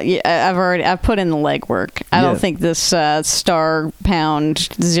 I've put in the legwork. I don't think this star pound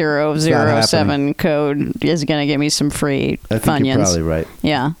 007 code is going to give me some free I think Funyuns. you're probably right.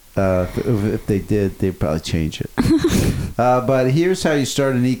 Yeah. If they did, they'd probably change it. But here's how you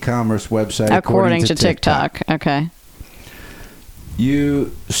start an e-commerce website according to TikTok. Okay.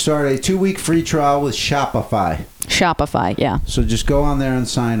 You start a 2-week free trial with Shopify. Shopify, yeah. So just go on there and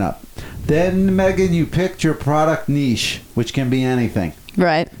sign up. Then, Megan, you picked your product niche, which can be anything.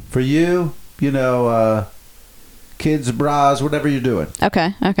 Right. For you, you know, kids, bras, whatever you're doing.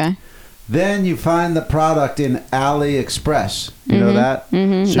 Okay. Then you find the product in AliExpress. You know that?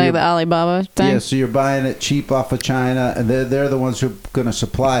 Mm-hmm. So like the Alibaba thing? Yeah, so you're buying it cheap off of China, and they're the ones who are going to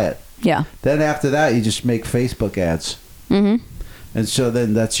supply it. Yeah. Then after that, you just make Facebook ads. Mm-hmm. And so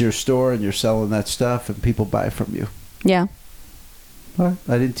then that's your store, and you're selling that stuff, and people buy from you. Yeah. Well,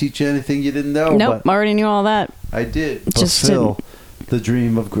 I didn't teach you anything you didn't know. Nope, I already knew all that. I did Just fulfill the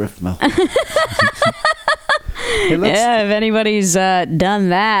dream of Grift Mill. Hey, if anybody's done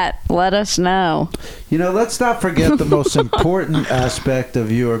that, let us know. You know, let's not forget the most important aspect of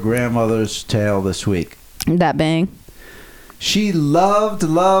your grandmother's tale this week. That being? She loved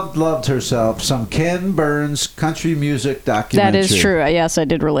herself some Ken Burns country music documentary. That is true. Yes, I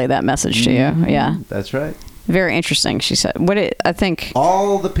did relay that message to you. Yeah. That's right. Very interesting, she said. I think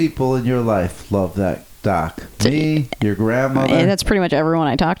All the people in your life love that doc. Me, your grandmother. that's pretty much everyone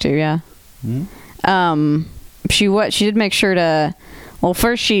I talked to. Yeah. She did make sure to. Well,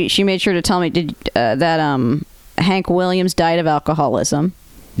 first she made sure to tell me that Hank Williams died of alcoholism.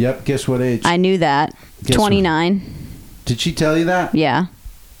 Yep. Guess what age? I knew that. Guess 29. Did she tell you that? Yeah.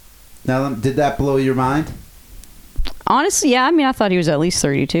 Now, did that blow your mind? Honestly, yeah. I mean, I thought he was at least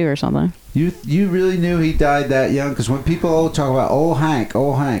 32 or something. You really knew he died that young? Because when people all talk about old Hank,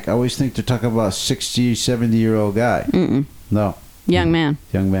 I always think they're talking about a 60, 70-year-old guy. Mm-mm. No. Young man.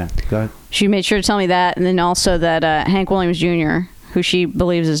 Young man. Go ahead. She made sure to tell me that, and then also that Hank Williams Jr., who she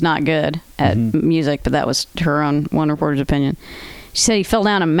believes is not good at music, but that was her own one reporter's opinion. She said he fell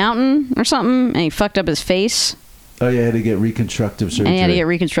down a mountain or something, and he fucked up his face. Oh, yeah, he had to get reconstructive surgery. And he had to get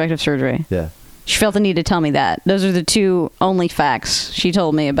reconstructive surgery. Yeah. She felt the need to tell me that. Those are the two only facts she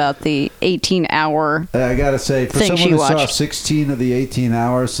told me about the 18-hour I got to say, for thing someone she who saw watched. 16 of the 18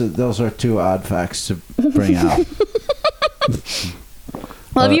 hours, those are two odd facts to bring out.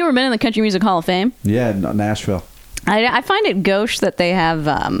 Well, have you ever been in the Country Music Hall of Fame? Yeah, Nashville. I find it gauche that they have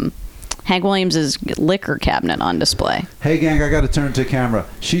Hank Williams' liquor cabinet on display. Hey, gang, I got to turn to camera.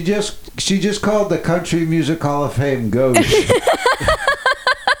 She just called the Country Music Hall of Fame gauche.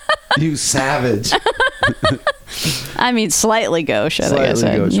 You savage. I mean, slightly gauche, I think I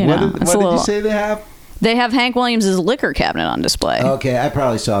said. Gauche. You know, What did you say they have? They have Hank Williams' liquor cabinet on display. Okay, I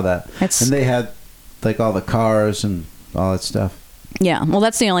probably saw that. And they had like all the cars and all that stuff. Yeah, well,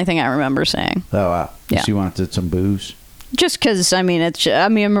 that's the only thing I remember saying. Oh, wow. Yeah. She wanted some booze. Just because, I mean, I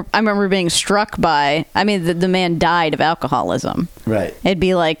remember being struck by, the man died of alcoholism. Right. It'd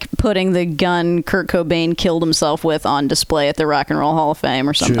be like putting the gun Kurt Cobain killed himself with on display at the Rock and Roll Hall of Fame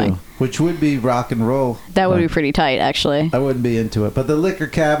or something. True. Which would be rock and roll. That would be pretty tight, actually. I wouldn't be into it. But the liquor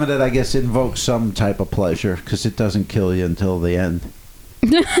cabinet, I guess, invokes some type of pleasure because it doesn't kill you until the end.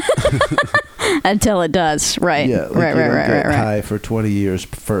 Until it does, right? Yeah, like right. High for 20 years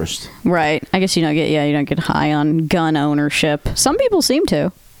first. Right. I guess you don't get high on gun ownership. Some people seem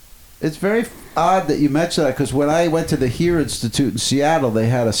to. It's very odd that you mentioned that because when I went to the HEAR Institute in Seattle, they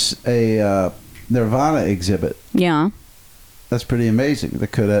had a Nirvana exhibit. Yeah. That's pretty amazing.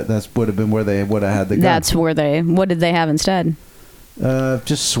 That would have been where they would have had the gun. That's where what did they have instead?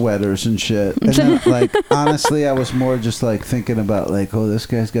 Just sweaters and shit. And then, like, honestly, I was more just like thinking about like, oh, this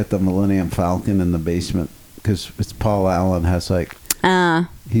guy's got the Millennium Falcon in the basement because it's Paul Allen has like,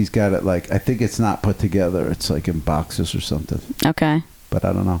 he's got it like, I think it's not put together. It's like in boxes or something. Okay. But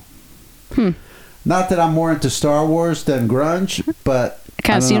I don't know. Not that I'm more into Star Wars than grunge, but it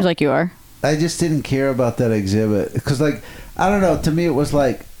kind of seems like you are. I just didn't care about that exhibit because, like, I don't know. To me, it was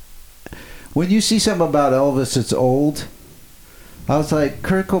like when you see something about Elvis, it's old. I was like,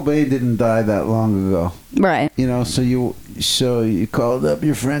 Kurt Cobain didn't die that long ago, right? You know, so you called up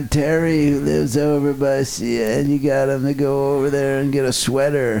your friend Terry who lives over by Sia, and you got him to go over there and get a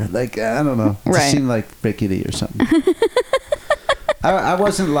sweater. Like, I don't know, it seemed like rickety or something. I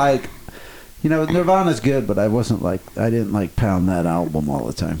wasn't like, you know, Nirvana's good, but I didn't like pound that album all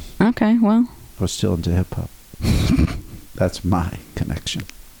the time. Okay, well, I was still into hip hop. That's my connection.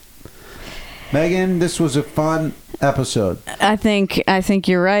 Megan, this was a fun episode. I think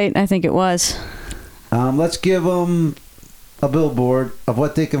you're right. I think it was. Let's give them a billboard of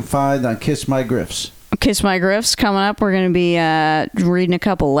what they can find on Kiss My Griffs. Kiss My Griffs coming up. We're going to be reading a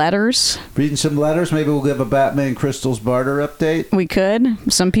couple letters. Reading some letters. Maybe we'll give a Batman Crystals barter update. We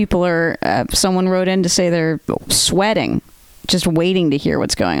could. Some people are. Someone wrote in to say they're sweating, just waiting to hear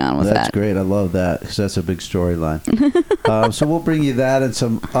what's going on with that. That's great. I love that because that's a big storyline. So we'll bring you that and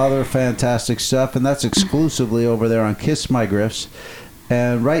some other fantastic stuff, and that's exclusively over there on Kiss My Griffs.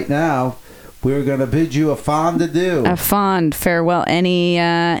 And right now, we're going to bid you a fond adieu. A fond farewell.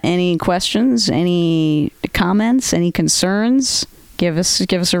 Any questions? Any comments? Any concerns? Give us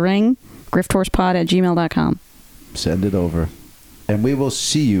a ring. grifthorsepod@gmail.com. Send it over. And we will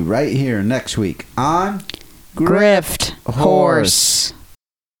see you right here next week on Grift Horse.